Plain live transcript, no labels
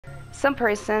Some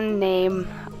person named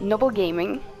Noble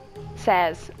Gaming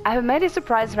says, I have made a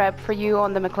surprise wrap for you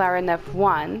on the McLaren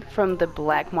F1 from the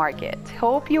black market.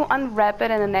 Hope you unwrap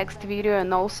it in the next video,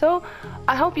 and also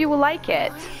I hope you will like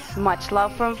it. Much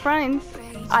love from friends.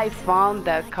 I found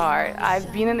that car.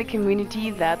 I've been in the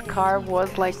community. That car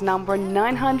was like number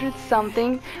 900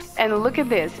 something, and look at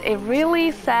this. It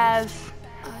really says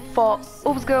for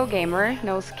Oops Girl Gamer,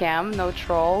 no scam, no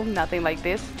troll, nothing like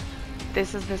this.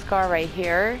 This is this car right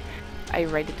here. Are you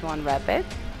ready to unwrap it?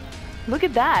 Look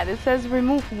at that, it says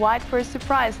remove white for a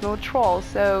surprise, no troll,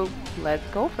 so let's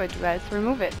go for it, let's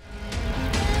remove it.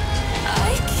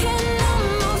 I can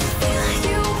almost feel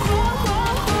you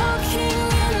walking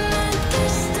in the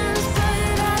distance,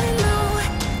 but I know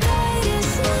that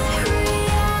is not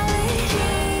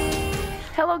reality.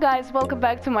 Hello guys, welcome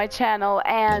back to my channel,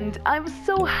 and I'm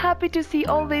so happy to see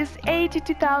all these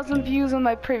 82,000 views on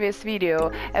my previous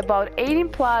video about 18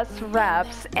 plus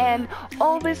wraps, and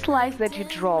all these likes that you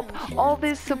drop, all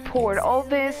this support, all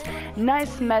these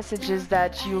nice messages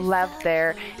that you left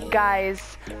there.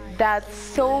 Guys, that's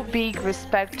so big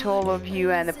respect to all of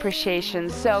you and appreciation.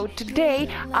 So today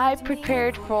I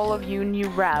prepared for all of you new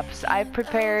wraps. I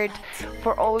prepared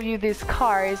for all of you these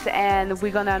cars, and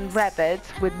we're gonna unwrap it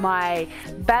with my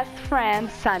best friend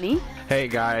Sunny. Hey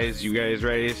guys, you guys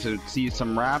ready to see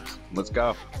some wraps? Let's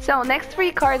go. So next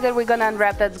three cars that we're gonna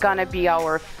unwrap, that's gonna be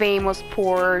our famous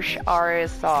Porsche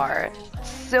RSR.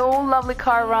 So lovely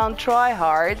car around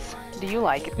tryhards. Do you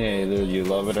like it? Hey, either you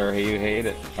love it or you hate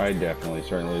it. I definitely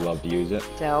certainly love to use it.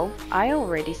 So I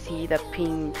already see the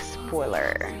pink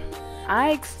spoiler.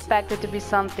 I expect it to be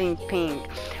something pink.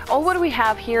 All what we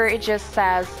have here, it just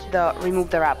says the remove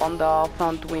the wrap on the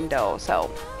front window. So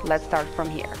let's start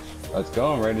from here. Let's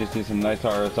go. I'm ready to see some nice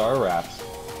RSR wraps.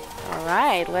 All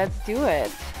right, let's do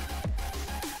it.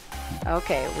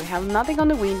 Okay, we have nothing on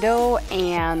the window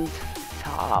and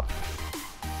top.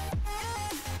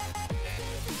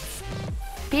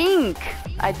 Pink!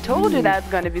 I told you that's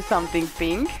gonna be something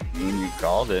pink. You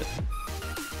called it.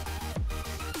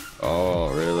 Oh,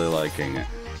 really liking it.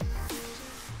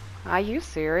 Are you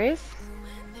serious?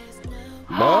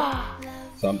 But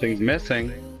something's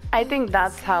missing. I think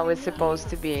that's how it's supposed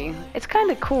to be. It's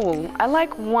kind of cool. I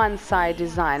like one side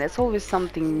design. It's always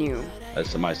something new. I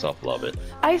myself love it.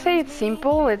 I say it's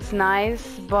simple, it's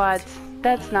nice, but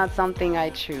that's not something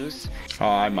I choose. Oh,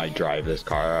 I might drive this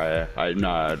car. I'm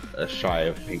not shy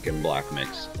of pink and black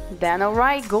mix. Then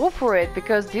alright, go for it,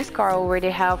 because this car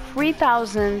already have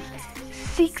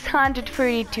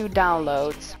 3,632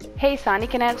 downloads. Hey Sonny,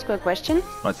 can I ask you a question?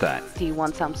 What's that? Do you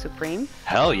want some Supreme?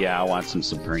 Hell yeah, I want some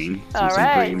Supreme. Some All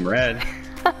right. Supreme Red.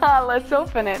 Let's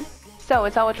open it. So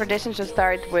it's our tradition to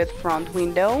start with front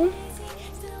window,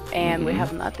 and we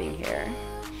have nothing here.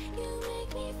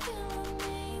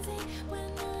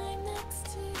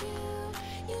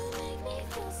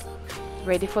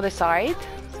 Ready for the side?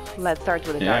 Let's start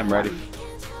with the Yeah, dark I'm ready. one.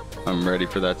 I'm ready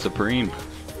for that Supreme.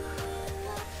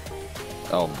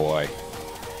 Oh boy.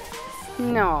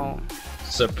 No.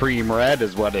 Supreme Red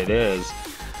is what it is.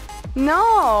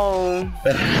 No.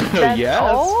 That's Yes.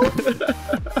 all?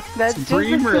 That's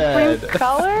Supreme just the Red. Supreme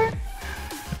color?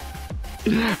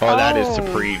 Oh, that is Oh.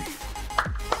 Supreme.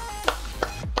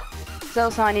 So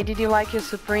Sonny, did you like your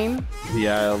Supreme?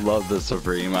 Yeah, I love the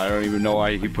Supreme. I don't even know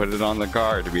why he put it on the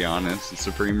car, to be honest. It's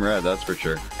Supreme Red, that's for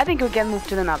sure. I think we can move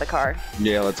to another car.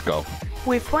 Yeah, let's go.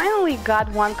 We finally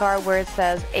got one car where it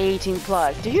says 18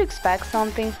 plus. Do you expect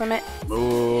something from it?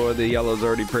 Oh, the yellow's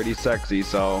already pretty sexy,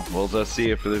 so we'll just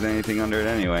see if there's anything under it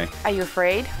anyway. Are you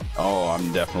afraid? Oh,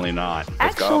 I'm definitely not.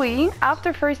 Let's go. Actually,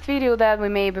 after first video that we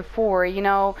made before, you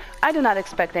know, I do not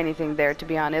expect anything there, to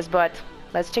be honest, but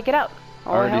let's check it out. I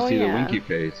already hell see the yeah. winky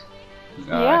face.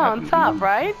 Yeah, on top,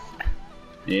 right?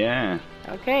 Yeah.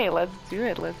 Okay, let's do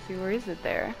it. Let's see, where is it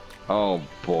there? Oh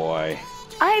boy.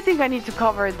 I think I need to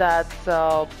cover that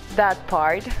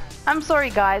part. I'm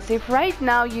sorry guys, if right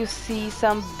now you see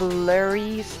some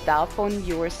blurry stuff on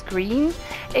your screen,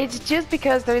 it's just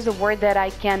because there is a word that I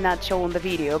cannot show on the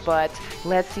video, but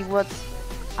let's see what's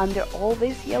under all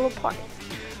these yellow parts.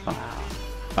 Wow.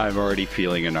 I'm already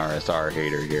feeling an RSR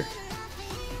hater here.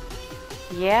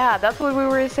 Yeah, that's what we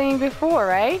were saying before,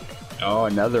 right? Oh,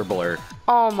 another blur.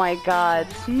 Oh my god,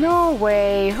 no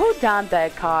way, who done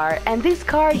that car? And this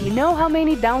car, you know how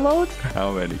many downloads?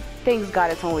 How many? Thanks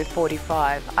God it's only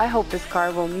 45. I hope this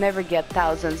car will never get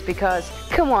thousands, because,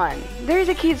 come on, there's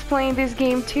a kids playing this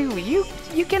game too. You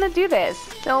cannot do this.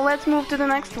 So let's move to the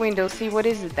next window, see what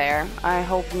is it there. I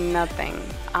hope nothing.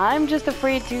 I'm just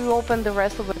afraid to open the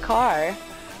rest of the car.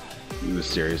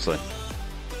 Seriously.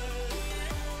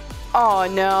 Oh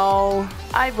no.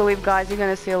 I believe, guys, you're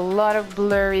gonna see a lot of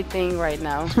blurry thing right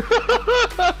now.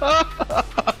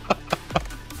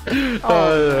 I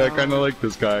no. kind of like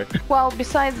this guy. Well,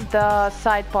 besides the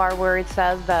side part where it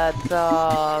says that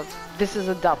this is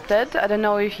adopted, I don't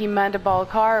know if he meant about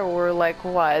car or like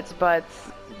what, but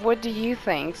what do you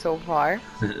think so far?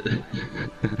 I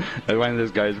find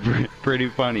this guy's pretty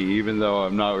funny, even though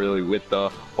I'm not really with the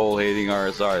whole hating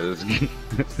RSR.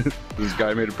 This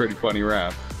guy made a pretty funny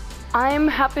rap. I'm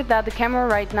happy that the camera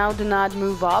right now do not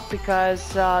move up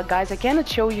because, guys, I cannot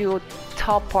show you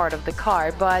top part of the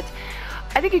car, but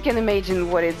I think you can imagine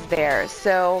what is there.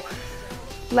 So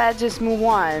let's just move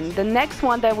on. The next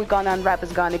one that we're gonna unwrap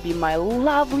is gonna be my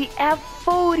lovely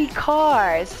F40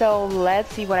 car. So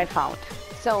let's see what I found.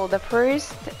 So the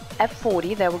first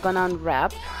F40 that we're gonna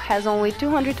unwrap has only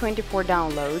 224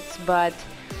 downloads, but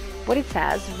what it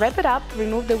says, wrap it up,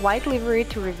 remove the white livery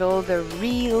to reveal the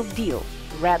real deal,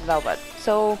 red velvet.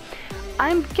 So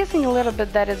I'm guessing a little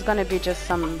bit that it's gonna be just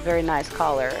some very nice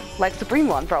color, like Supreme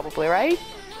one probably, right?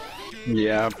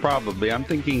 Yeah, probably. I'm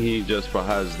thinking he just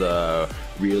has the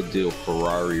real deal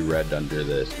Ferrari red under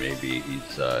this. Maybe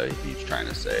he's trying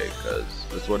to say, because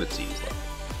that's what it seems like.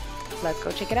 Let's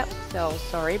go check it out. So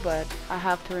sorry, but I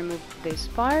have to remove this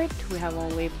part. We have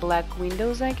only black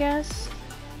windows, I guess.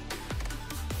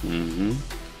 Mm-hmm.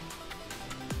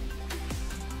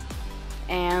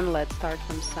 And let's start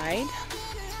from side.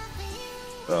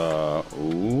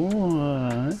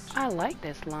 What? I like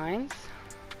these lines.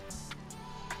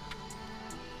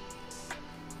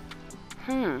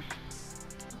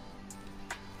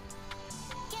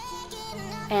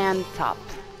 And top.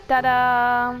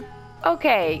 Ta-da!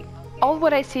 Okay, all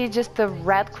what I see is just the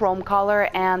red chrome color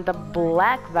and the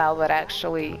black velvet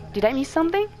actually. Did I miss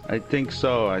something? I think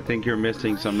so. I think you're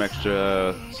missing some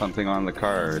extra something on the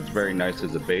car. It's very nice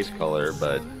as a base color,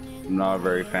 but I'm not a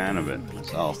very fan of it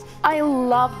myself. I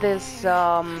love this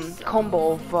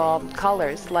combo of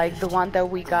colors, like the one that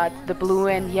we got, the blue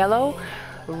and yellow.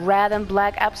 Red and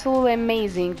black, absolutely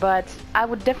amazing, but I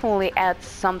would definitely add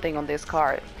something on this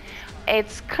car.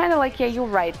 It's kind of like, yeah, you're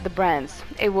right, the brands.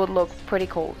 It would look pretty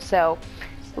cool. So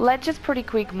let's just pretty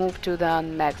quick move to the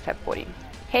next F40.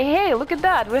 Hey, look at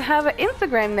that. We have an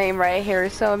Instagram name right here,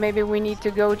 so maybe we need to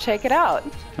go check it out.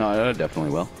 No, I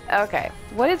definitely will. Okay,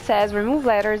 what it says, remove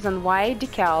letters and white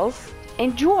decals.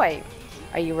 Enjoy.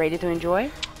 Are you ready to enjoy?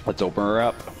 Let's open her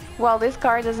up. Well, this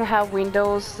car doesn't have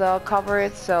windows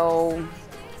covered, so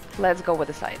let's go with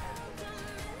the side.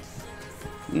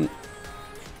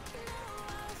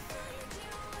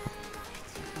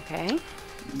 Okay.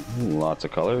 Ooh, lots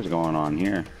of colors going on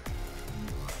here.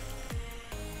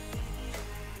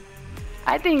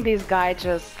 I think this guy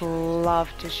just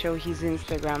loves to show his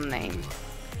Instagram name.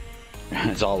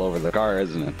 It's all over the car,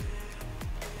 isn't it?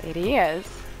 It is.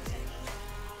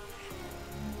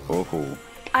 Oh.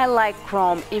 I like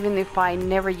chrome, even if I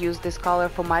never use this color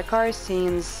for my car,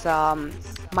 since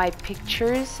my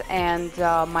pictures and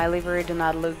my livery do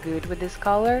not look good with this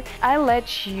color. I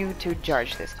let you to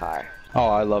judge this car. Oh,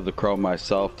 I love the chrome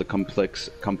myself. The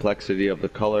complexity of the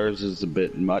colors is a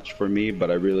bit much for me,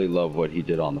 but I really love what he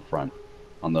did on the front.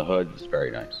 On the hood, it's very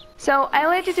nice. So I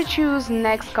let you to choose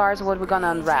next cars what we're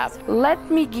gonna unwrap. Let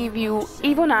me give you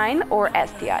Evo 9 or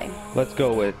STI. Let's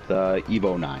go with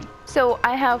Evo 9. So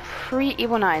I have 3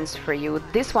 Evo 9s for you.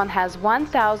 This one has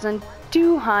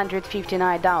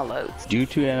 1,259 downloads. Due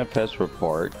to NFS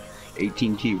report,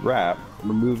 AT&T wrap,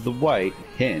 remove the white,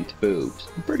 hint, boobs.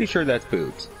 I'm pretty sure that's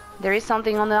boobs. There is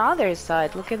something on the other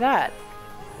side, look at that.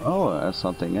 Oh, that's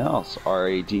something else. Our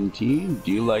AT&T,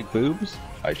 do you like boobs?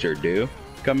 I sure do.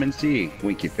 Come and see,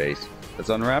 winky face. Let's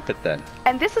unwrap it then.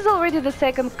 And this is already the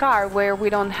second car where we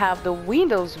don't have the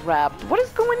windows wrapped. What is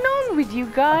going on with you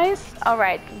guys?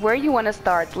 Alright, where you want to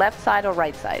start? Left side or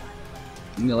right side?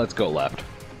 Yeah, let's go left.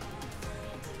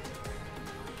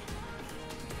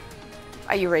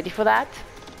 Are you ready for that?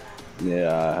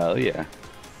 Yeah, hell yeah.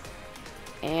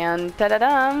 And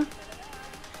ta-da-dum!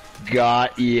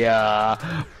 Got ya.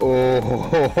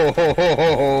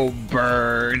 Oh,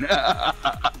 burn.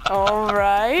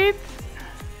 Alright.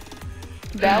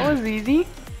 That was easy.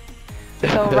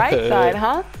 So right side,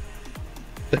 huh?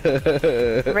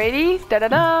 Ready?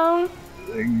 Da-da-dum!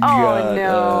 Oh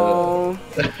no!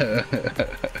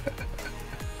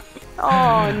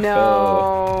 Oh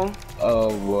no!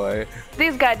 Oh boy.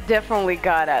 This guy definitely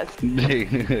got us.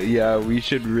 Yeah, we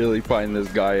should really find this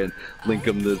guy and link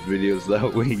him this video so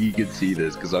that way he can see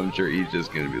this, because I'm sure he's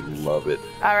just gonna love it.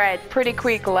 Alright, pretty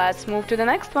quick, let's move to the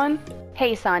next one.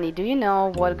 Hey Sonny, do you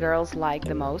know what girls like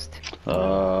the most?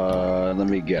 Let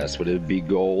me guess. Would it be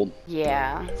gold?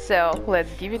 Yeah, so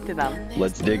let's give it to them.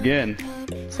 Let's dig in.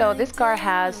 So this car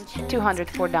has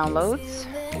 204 downloads.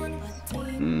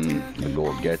 The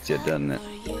gold gets you, doesn't it?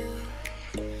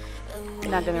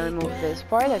 Not gonna remove this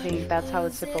part, I think that's how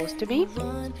it's supposed to be.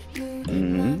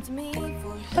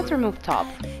 Let's remove top.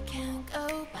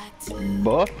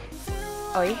 Buff?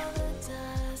 Oi.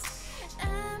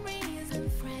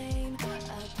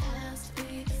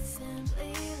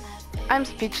 I'm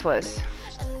speechless.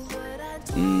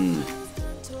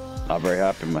 Not very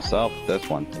happy myself with this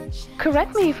one.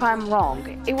 Correct me if I'm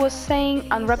wrong. It was saying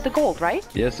unwrap the gold, right?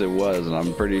 Yes, it was, and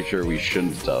I'm pretty sure we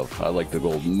shouldn't have. I like the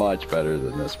gold much better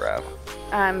than this wrap.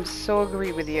 I'm so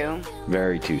agree with you.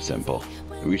 Very too simple.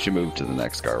 We should move to the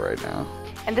next car right now.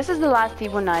 And this is the last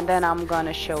Evo 9 that I'm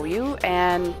gonna show you,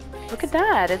 and look at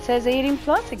that, it says 18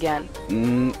 plus again.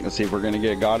 Let's see if we're gonna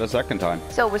get God a second time.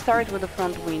 So we start with the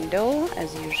front window,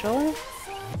 as usual.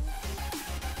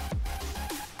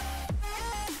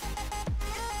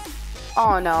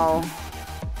 Oh no.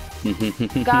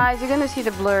 Guys, you're gonna see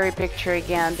the blurry picture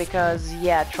again because,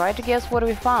 yeah, try to guess what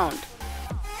we found.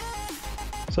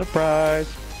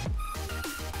 Surprise!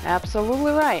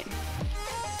 Absolutely right.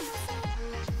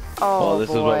 Oh, Well, this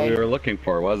boy. is what we were looking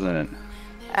for, wasn't it?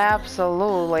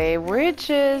 Absolutely, which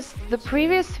is the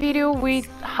previous video we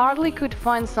hardly could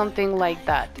find something like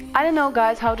that. I don't know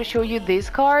guys how to show you these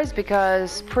cars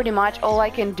because pretty much all I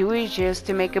can do is just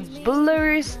to make a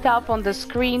blurry stuff on the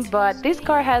screen, but this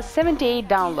car has 78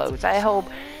 downloads. I hope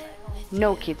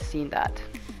no kid's seen that.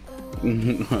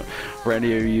 For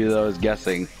any of you that was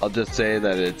guessing, I'll just say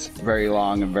that it's very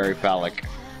long and very phallic,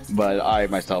 but I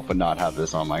myself would not have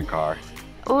this on my car.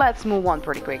 Let's move on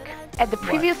pretty quick. At the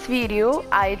previous video,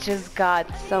 I just got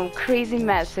some crazy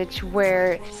message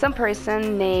where some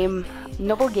person named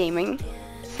Noble Gaming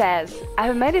says, I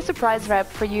have made a surprise wrap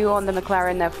for you on the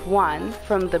McLaren F1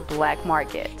 from the black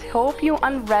market. Hope you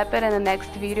unwrap it in the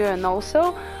next video, and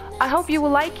also, I hope you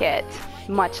will like it.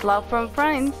 Much love from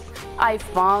friends. I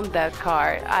found that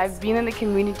car. I've been in the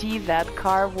community. That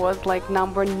car was like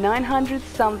number 900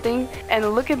 something.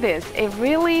 And look at this. It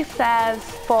really says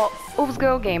for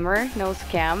Oopsie gamer. No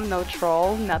scam, no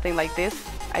troll, nothing like this.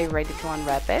 Are you ready to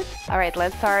unwrap it? Alright,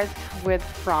 let's start with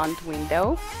front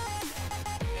window.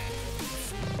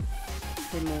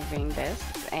 Removing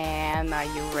this. And are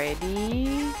you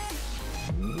ready?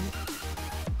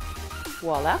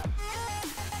 Voila.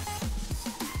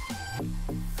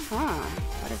 Huh,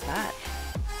 what is that?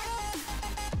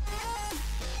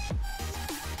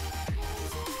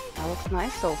 That looks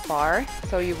nice so far.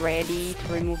 So you ready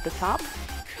to remove the top?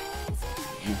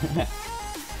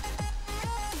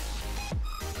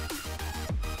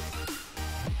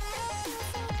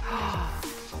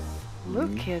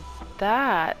 Look at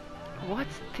that.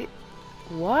 What's the...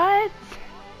 What?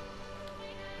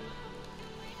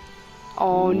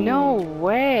 Oh, no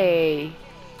way.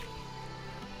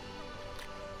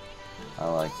 I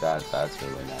like that. That's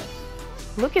really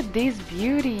nice. Look at this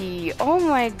beauty. Oh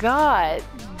my god.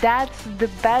 That's the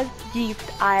best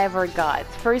gift I ever got.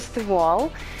 First of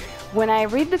all, when I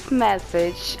read this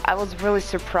message, I was really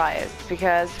surprised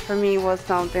because for me it was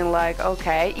something like,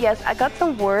 okay, yes, I got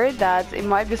some word that it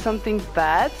might be something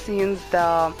bad since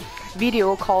the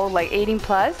video called like 18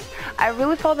 plus. I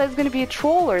really thought that's gonna be a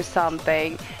troll or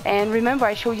something. And remember,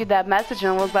 I showed you that message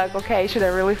and I was like, okay, should I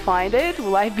really find it?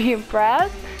 Will I be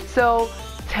impressed? So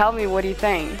tell me, what do you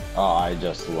think? Oh, I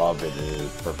just love it. It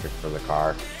is perfect for the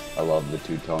car. I love the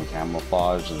two-tone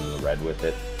camouflage and the red with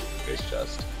it. It's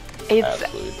just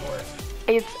absolutely adorable.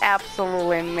 It's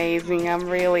absolutely amazing. I'm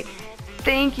really...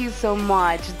 Thank you so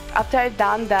much. After I've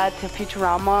done that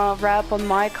Futurama wrap on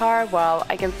my car, well,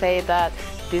 I can say that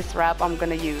this wrap I'm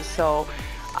gonna use. So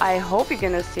I hope you're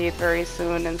gonna see it very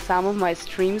soon in some of my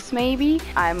streams maybe.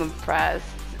 I'm impressed.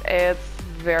 It's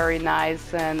very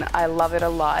nice and I love it a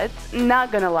lot.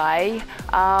 Not gonna lie,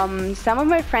 some of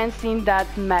my friends seen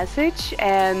that message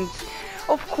and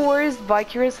of course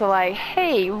Vikers are like,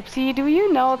 hey Oopsie, do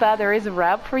you know that there is a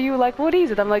wrap for you? Like, what is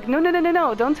it? I'm like,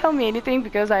 no, don't tell me anything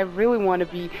because I really want to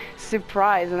be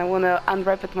surprised and I want to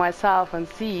unwrap it myself and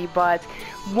see. But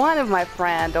one of my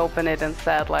friends opened it and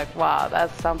said like, wow,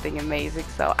 that's something amazing.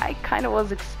 So I kind of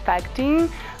was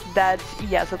expecting that,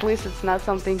 yes, at least it's not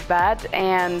something bad,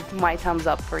 and my thumbs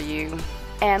up for you.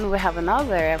 And we have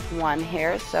another F1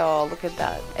 here, so look at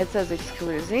that. It says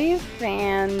exclusive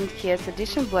and KS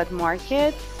edition blood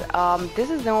market. This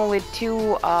is the only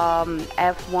two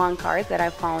F1 cars that I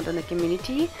found in the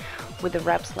community with the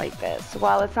wraps like this.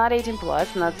 Well, it's not 18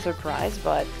 plus, not surprised,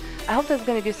 but I hope there's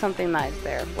gonna be something nice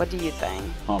there. What do you think?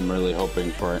 I'm really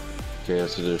hoping for it.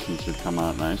 KS edition should come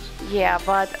out nice. Yeah,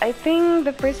 but I think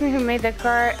the person who made the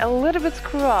car a little bit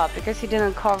screw up because he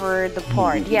didn't cover the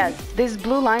part. Yes, these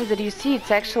blue lines that you see,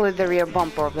 it's actually the rear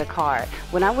bumper of the car.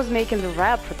 When I was making the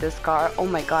wrap for this car, oh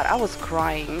my god, I was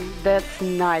crying. That's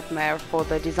nightmare for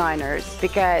the designers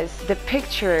because the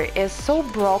picture is so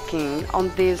broken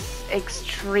on these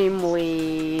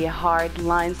extremely hard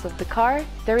lines of the car.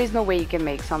 There is no way you can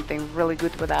make something really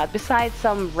good with that besides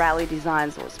some rally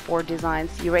designs or sport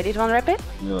designs. You ready to unwrap it?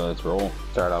 Yeah, let's roll.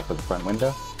 Start off with the front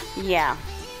window. Yeah.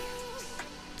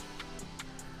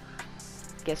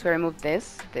 Guess we remove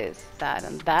this, that,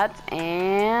 and that,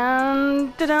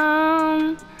 and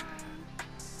ta-da!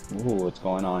 Ooh, what's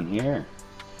going on here?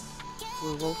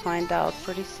 We will find out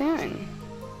pretty soon.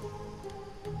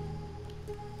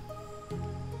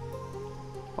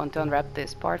 Want to unwrap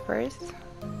this part first?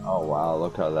 Oh wow,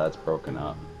 look how that's broken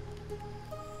up.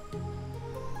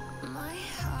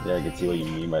 Yeah, I can see what you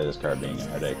mean by this car being a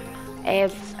headache.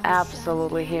 It's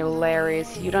absolutely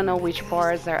hilarious. You don't know which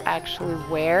parts are actually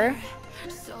where.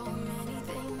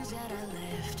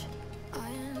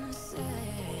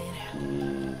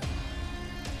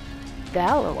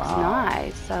 That looks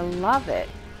nice. I love it.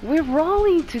 We're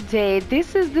rolling today.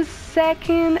 This is the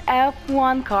second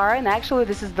F1 car, and actually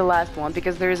this is the last one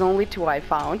because there is only 2 I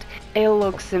found. It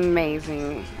looks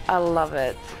amazing. I love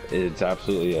it. It's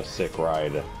absolutely a sick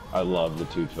ride. I love the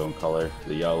two-tone color.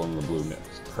 The yellow and the blue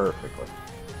mix perfectly.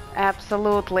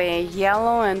 Absolutely.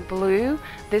 Yellow and blue.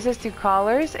 This is 2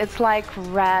 colors. It's like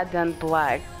red and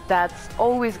black. That's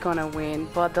always gonna win,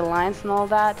 but the lines and all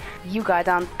that, you got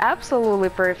an absolutely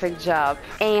perfect job.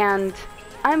 And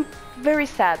I'm very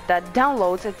sad that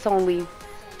downloads, it's only,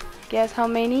 guess how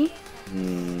many?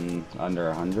 Under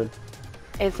 100.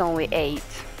 It's only 8.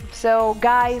 So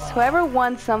guys, whoever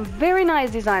wants some very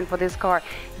nice design for this car,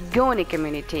 go in the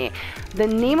community. The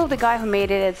name of the guy who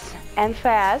made it is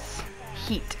NFAS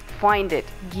Heat. Find it,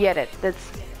 get it.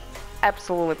 That's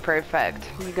absolutely perfect.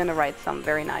 You're gonna ride some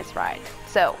very nice ride.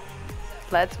 So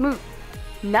let's move.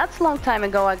 Not so long time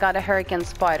ago I got a Hurricane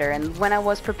Spider, and when I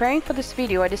was preparing for this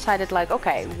video I decided like,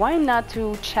 okay, why not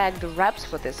to check the wraps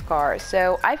for this car.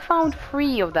 So I found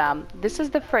 3 of them. This is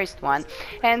the first one,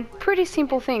 and pretty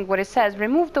simple thing. What it says,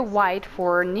 remove the white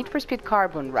for Need for Speed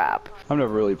Carbon wrap. I've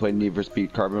never really played Need for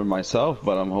Speed Carbon myself,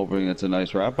 but I'm hoping it's a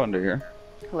nice wrap under here.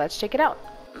 Let's check it out.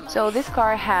 So this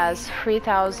car has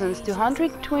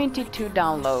 3,222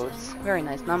 downloads. Very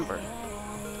nice number.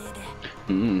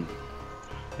 I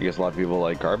guess a lot of people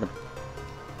like Carbon.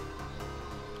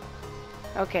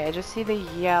 Okay, I just see the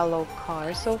yellow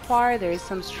car so far. There is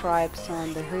some stripes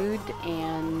on the hood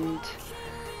and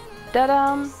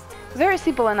ta-da! Very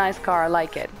simple and nice car, I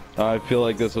like it. I feel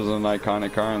like this was an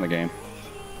iconic car in the game.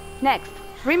 Next,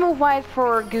 remove white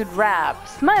for good wrap.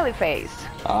 Smiley face.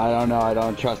 I don't know, I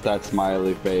don't trust that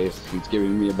smiley face. It's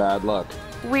giving me a bad look.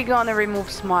 We're gonna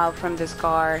remove smile from this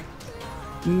car.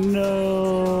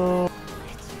 No.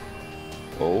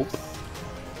 Oh.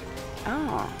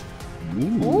 Oh.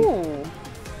 Ooh. Ooh.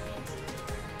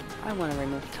 I want to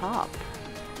remove top.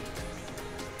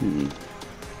 There's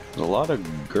a lot of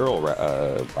girl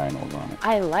vinyls on it.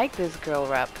 I like this girl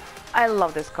wrap. I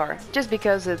love this car just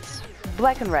because it's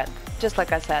black and red. Just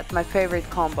like I said, my favorite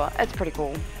combo. It's pretty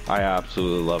cool. I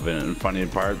absolutely love it. And funny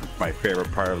part, my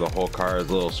favorite part of the whole car is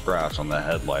a little scratch on the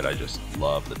headlight. I just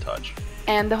love the touch.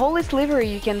 And the whole livery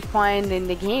you can find in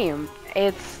the game.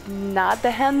 It's not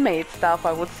the handmade stuff,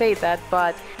 I would say that,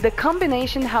 but the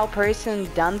combination how person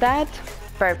done that,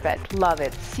 perfect, love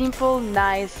it. Simple,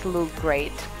 nice, look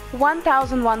great.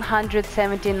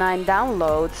 1,179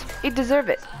 downloads, it deserves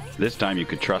it. This time you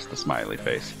could trust the smiley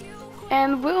face.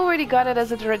 And we already got it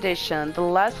as a tradition. The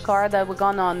last car that we're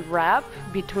gonna unwrap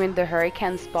between the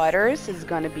Hurricane Spiders is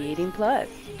gonna be 18 plus.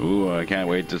 Ooh, I can't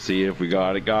wait to see if we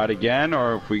got again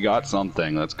or if we got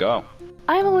something. Let's go.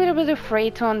 I'm a little bit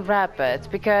afraid to unwrap it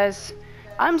because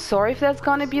I'm sorry if that's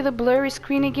gonna be the blurry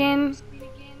screen again,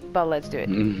 but let's do it.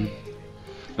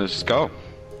 Let's just go.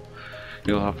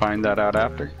 You'll find that out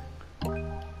after.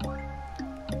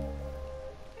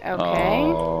 Okay.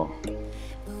 Oh.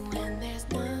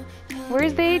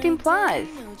 Where's the 18 plus?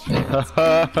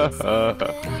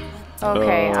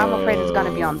 Okay, I'm afraid it's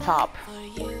gonna be on top.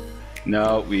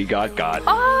 No, we got.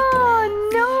 Oh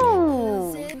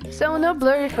no! So no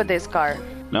blurry for this car.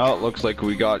 No, it looks like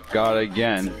we got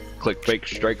again. Click fake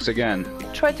strikes again.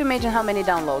 Try to imagine how many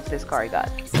downloads this car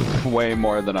got. Way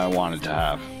more than I wanted to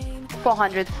have.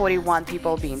 441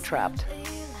 people being trapped.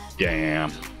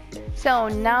 Damn. So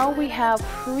now we have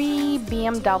 3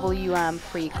 BMW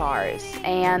M3 cars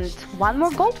and 1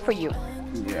 more gold for you.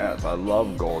 Yes, I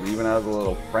love gold. Even has a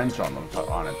little French on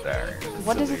it there.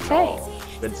 What does it say?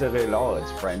 Retirez-le,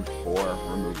 it's French for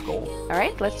remove gold.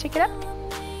 Alright, let's check it out.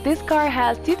 This car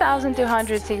has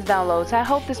 2,206 downloads. I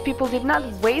hope these people did not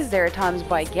waste their times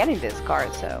by getting this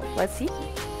car, so let's see.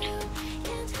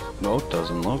 No, it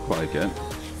doesn't look like it.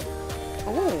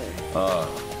 Oh,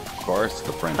 Of course,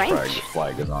 the French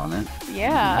flag is on it.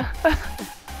 yeah.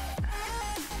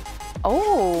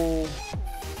 Oh.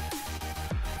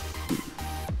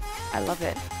 I love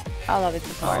it. I love it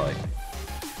so I far. like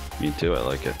it. Me too, I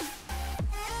like it.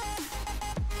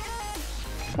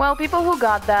 Well, people who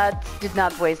got that did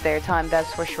not waste their time,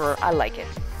 that's for sure. I like it.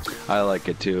 I like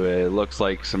it too. It looks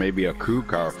like maybe a crew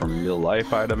car from real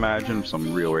life, I'd imagine.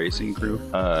 Some real racing crew.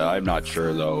 I'm not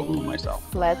sure though who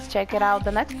myself. Let's check it out,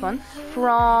 the next one.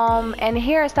 And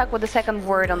here I stuck with the second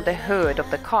word on the hood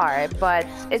of the car, but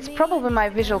it's probably my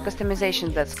visual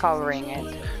customization that's covering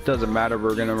it. Doesn't matter,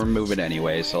 we're gonna remove it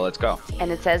anyway, so let's go. And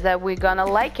it says that we're gonna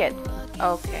like it.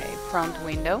 Okay, front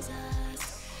window.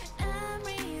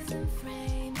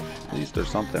 At least there's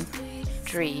something.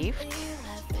 Drift.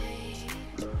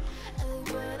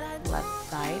 Left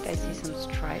side, I see some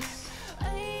stripes.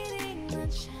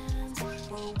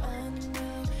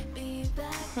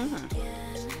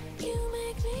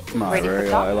 Ready for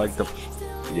top? I like the.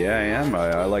 Yeah, I am.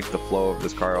 I like the flow of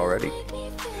this car already.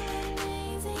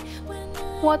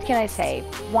 What can I say?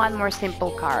 One more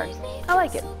simple car. I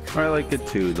like it. I like it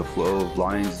too. The flow of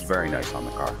lines is very nice on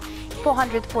the car.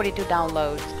 442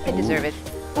 downloads. I deserve it.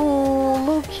 Oh,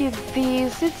 look at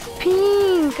this. It's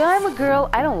pink. I'm a girl.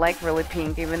 I don't like really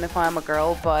pink, even if I'm a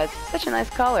girl, but such a nice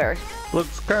color.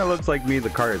 Kind of looks like me. The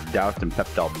car is doused in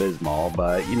Pepto-Bismol,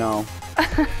 but you know,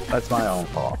 that's my own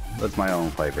fault. That's my own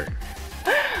flavor.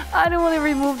 I don't want to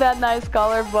remove that nice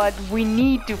color, but we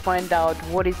need to find out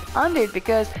what is under it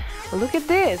because look at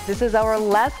this. This is our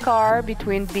last car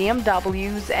between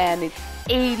BMWs and it's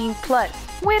 18 plus.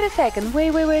 Wait a second.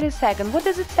 Wait a second. What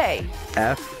does it say?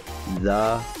 F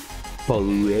the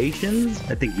pollutions?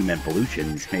 I think you meant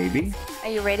pollutions, maybe. Are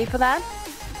you ready for that?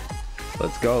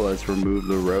 Let's go. Let's remove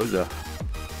the Rosa.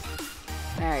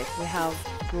 Alright, we have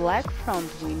black front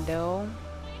window.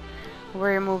 We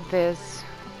remove this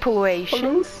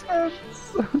pollutions.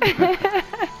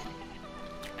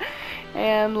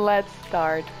 And let's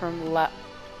start from left.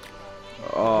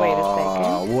 Wait a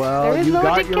second. Well, there is you no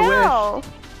got your decal. wish.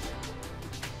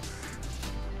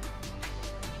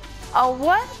 Oh,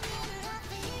 what?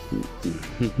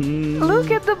 Look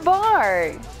at the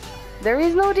bar. There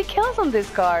is no decals on this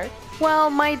car. Well,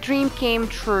 my dream came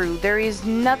true. There is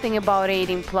nothing about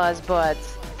 18 plus, but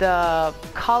the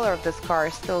color of this car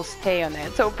still stay on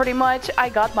it. So pretty much I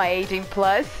got my 18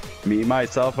 plus. Me,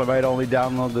 myself, I might only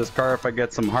download this car if I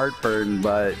get some heartburn,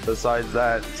 but besides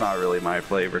that, it's not really my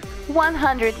flavor.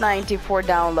 194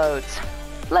 downloads.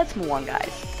 Let's move on,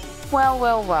 guys.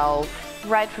 Well.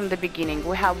 Right from the beginning,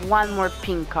 we have one more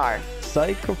pink car.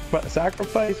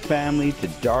 Sacrifice family to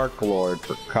Dark Lord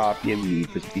for copy of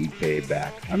Need for Speed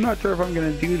Payback. I'm not sure if I'm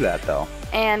gonna do that though.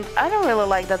 And I don't really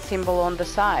like that symbol on the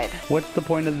side. What's the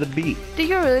point of the B? Do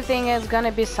you really think it's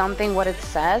gonna be something what it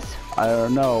says? I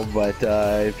don't know, but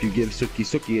if you give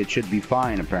Suki, it should be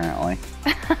fine apparently.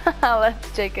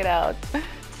 Let's check it out.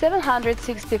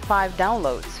 765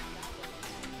 downloads.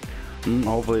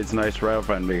 Hopefully it's nice right up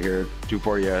under here.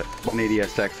 240 180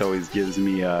 SX always gives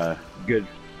me good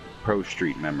pro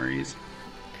street memories.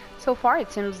 So far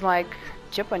it seems like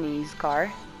Japanese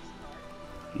car.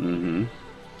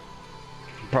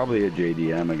 Probably a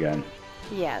JDM again.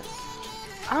 Yes.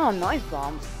 Oh, noise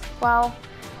bombs. Well,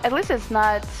 at least it's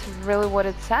not really what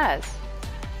it says.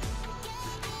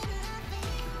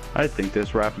 I think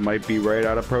this wrap might be right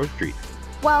out of Pro Street.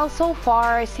 Well, so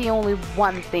far I see only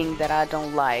one thing that I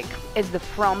don't like. It's the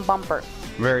front bumper.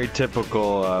 Very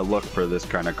typical look for this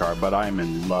kind of car, but I'm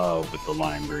in love with the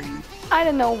lime green. I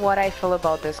don't know what I feel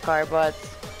about this car, but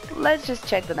let's just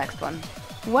check the next one.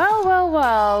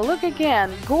 Well, look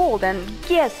again, gold, and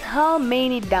guess how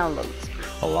many downloads?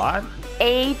 A lot?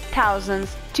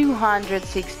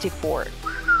 8,264.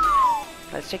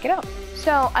 Let's check it out.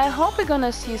 So, I hope we're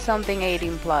gonna see something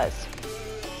 18 plus.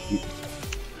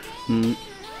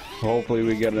 Hopefully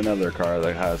we get another car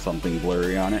that has something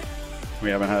blurry on it.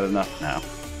 We haven't had enough now.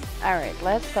 Alright,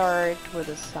 let's start with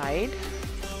the side.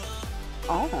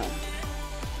 Oh.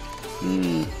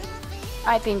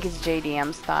 I think it's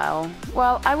JDM style.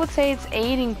 Well, I would say it's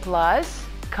 18 plus,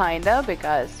 kinda,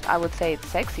 because I would say it's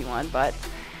sexy one, but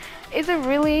is it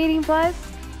really 18 plus?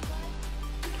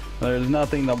 There's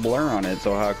nothing to blur on it,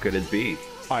 so how could it be?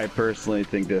 I personally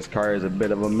think this car is a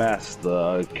bit of a mess.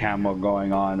 The camo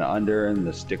going on under and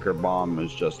the sticker bomb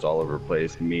is just all over the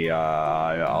place.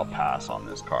 I'll pass on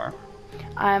this car.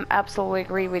 I'm absolutely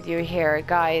agree with you here,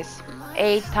 guys.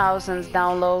 8,000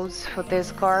 downloads for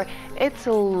this car, it's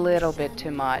a little bit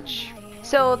too much.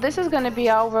 So this is gonna be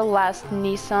our last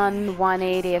Nissan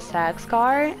 180SX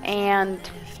car, and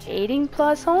 18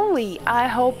 plus only. I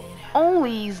hope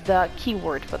only is the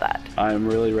keyword for that. I'm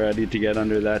really ready to get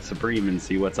under that Supreme and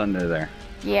see what's under there.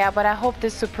 Yeah, but I hope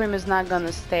this Supreme is not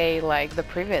gonna stay like the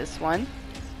previous one.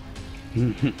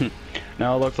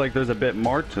 Now it looks like there's a bit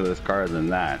more to this car than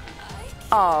that.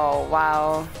 Oh,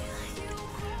 wow.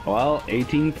 Well,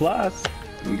 18 plus.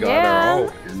 We got Yeah, our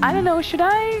own. I don't know, should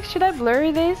I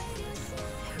blur this?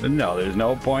 No, there's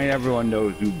no point. Everyone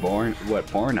knows what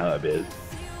Pornhub is.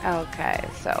 Okay,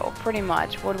 so pretty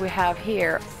much what we have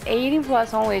here, 18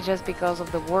 plus only just because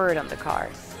of the word on the car.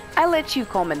 I let you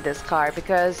comment this car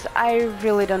because I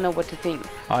really don't know what to think.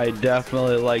 I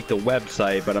definitely like the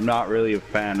website, but I'm not really a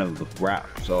fan of the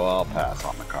wrap, so I'll pass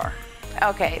on the car.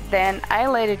 Okay, then I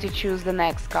let you to choose the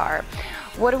next car.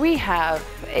 What do we have?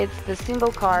 It's the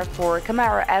single car for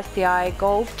Camaro STI,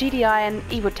 Golf, GTI and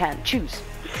Evo 10. Choose.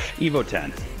 Evo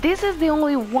 10. This is the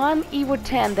only one Evo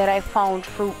 10 that I found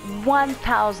for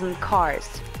 1,000 cars.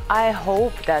 I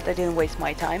hope that I didn't waste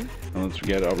my time. Let's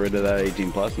get rid of that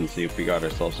 18 plus and see if we got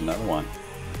ourselves another one.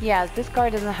 Yes, this car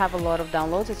doesn't have a lot of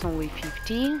downloads, it's only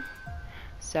 50.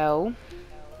 So,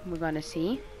 we're gonna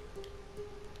see.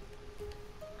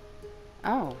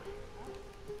 Oh.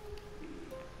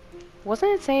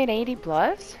 Wasn't it saying 80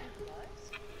 plus?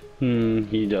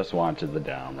 He just wanted the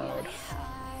download.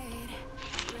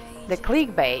 The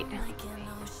clickbait.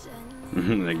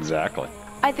 Exactly.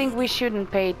 I think we shouldn't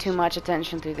pay too much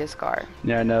attention to this car.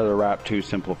 Yeah, no, the wrap too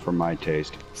simple for my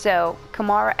taste. So,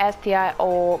 Camaro STI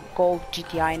or Golf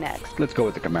GTI next. Let's go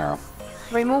with the Camaro.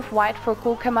 Remove white for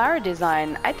cool Camaro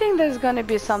design. I think there's gonna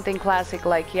be something classic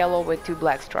like yellow with 2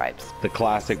 black stripes. The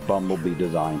classic Bumblebee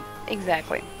design.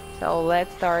 Exactly. So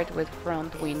let's start with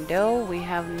front window. We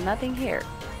have nothing here.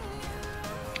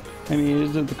 I mean,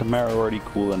 isn't the Camaro already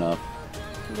cool enough?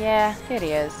 Yeah, it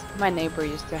is. My neighbor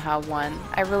used to have one.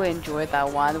 I really enjoyed that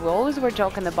one. We always were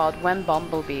joking about when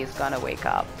Bumblebee is gonna wake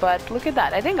up. But look at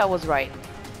that. I think I was right.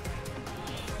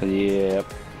 Yep.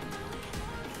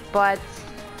 But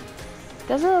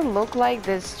doesn't it look like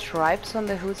the stripes on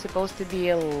the hood supposed to be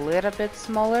a little bit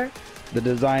smaller? The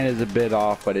design is a bit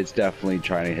off, but it's definitely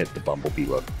trying to hit the Bumblebee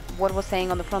look. What was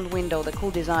saying on the front window, the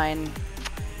cool design.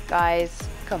 Guys,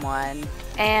 come on.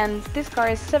 And this car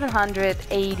is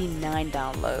 789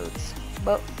 downloads.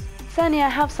 But Sunny, I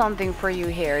have something for you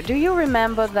here. Do you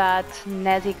remember that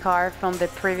Nazi car from the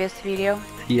previous video?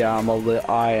 Yeah,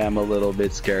 I am a little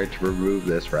bit scared to remove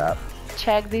this wrap.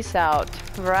 Check this out.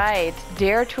 Right,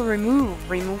 dare to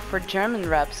remove for German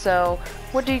rep. So,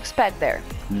 what do you expect there?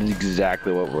 This is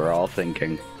exactly what we're all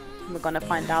thinking. We're gonna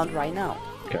find out right now.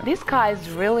 Okay. This car is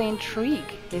really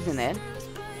intrigued, isn't it?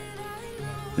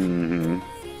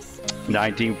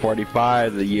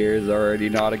 1945, the year is already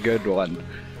not a good one.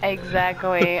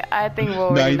 Exactly. I think we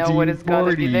already know what is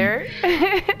gonna be there.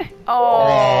 Oh,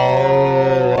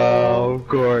 Oh. wow, of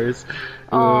course.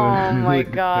 Oh my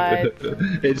god.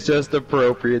 It's just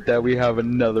appropriate that we have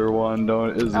another one,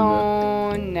 isn't it?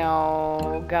 Oh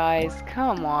no, guys,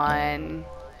 come on.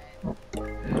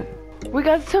 We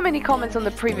got so many comments on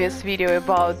the previous video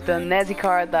about the Nazi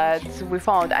car that we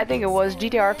found. I think it was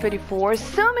GTR 34.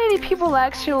 So many people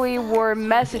actually were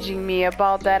messaging me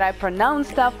about that I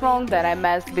pronounced stuff wrong, that I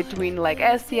messed between like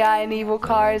STI and Evo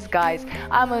cars. Guys,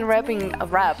 I'm unwrapping a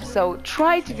wrap, so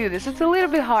try to do this. It's a little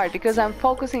bit hard because I'm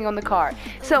focusing on the car.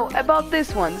 So about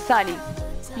this one, Sunny,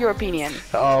 your opinion.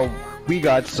 Oh, we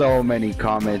got so many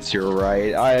comments, you're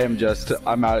right.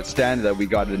 I'm outstanding that we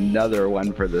got another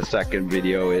one for the second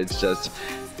video. It's just,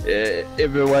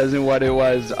 if it wasn't what it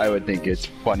was, I would think it's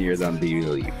funnier than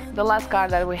belief. The last car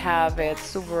that we have is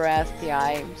Subaru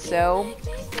STI, so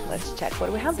let's check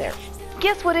what we have there.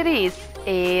 Guess what it is?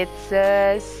 It's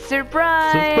a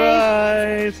surprise!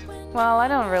 Surprise! Well, I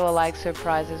don't really like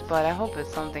surprises, but I hope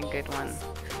it's something good one.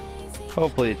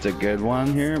 Hopefully it's a good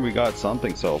one here. We got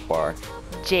something so far.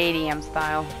 JDM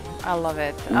style. I love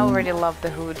it. I already love the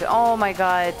hood. Oh my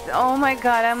god. Oh my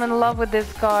god, I'm in love with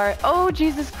this car. Oh,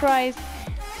 Jesus Christ.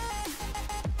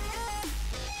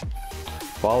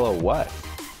 Follow what?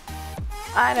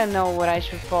 I don't know what I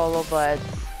should follow, but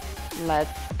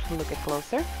let's look at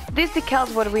closer. This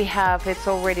decals what we have, it's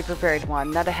already prepared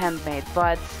one, not a handmade,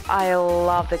 but I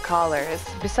love the colors.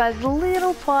 Besides the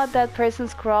little pot that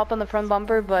person's crop on the front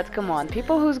bumper, but come on,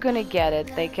 people who's gonna get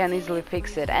it, they can easily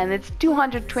fix it. And it's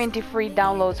 220 free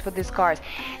downloads for these cars.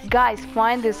 Guys,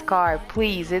 find this car,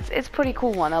 please. It's pretty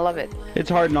cool one, I love it. It's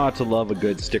hard not to love a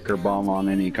good sticker bomb on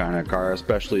any kind of car,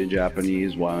 especially a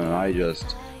Japanese one. I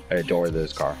just I adore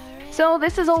this car. So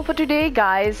this is all for today,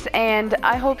 guys, and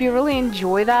I hope you really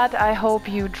enjoy that. I hope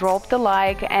you dropped a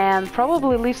like and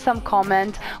probably leave some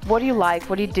comment what you like,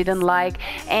 what you didn't like,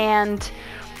 and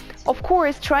of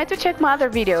course try to check my other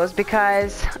videos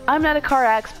because I'm not a car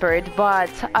expert, but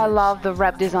I love the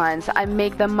wrap designs. I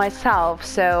make them myself,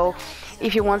 so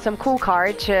if you want some cool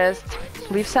car, just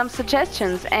leave some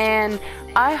suggestions, and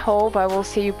I hope I will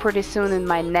see you pretty soon in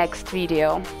my next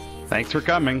video. Thanks for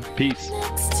coming. Peace.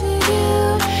 Next to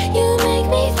you, you make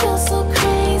me feel so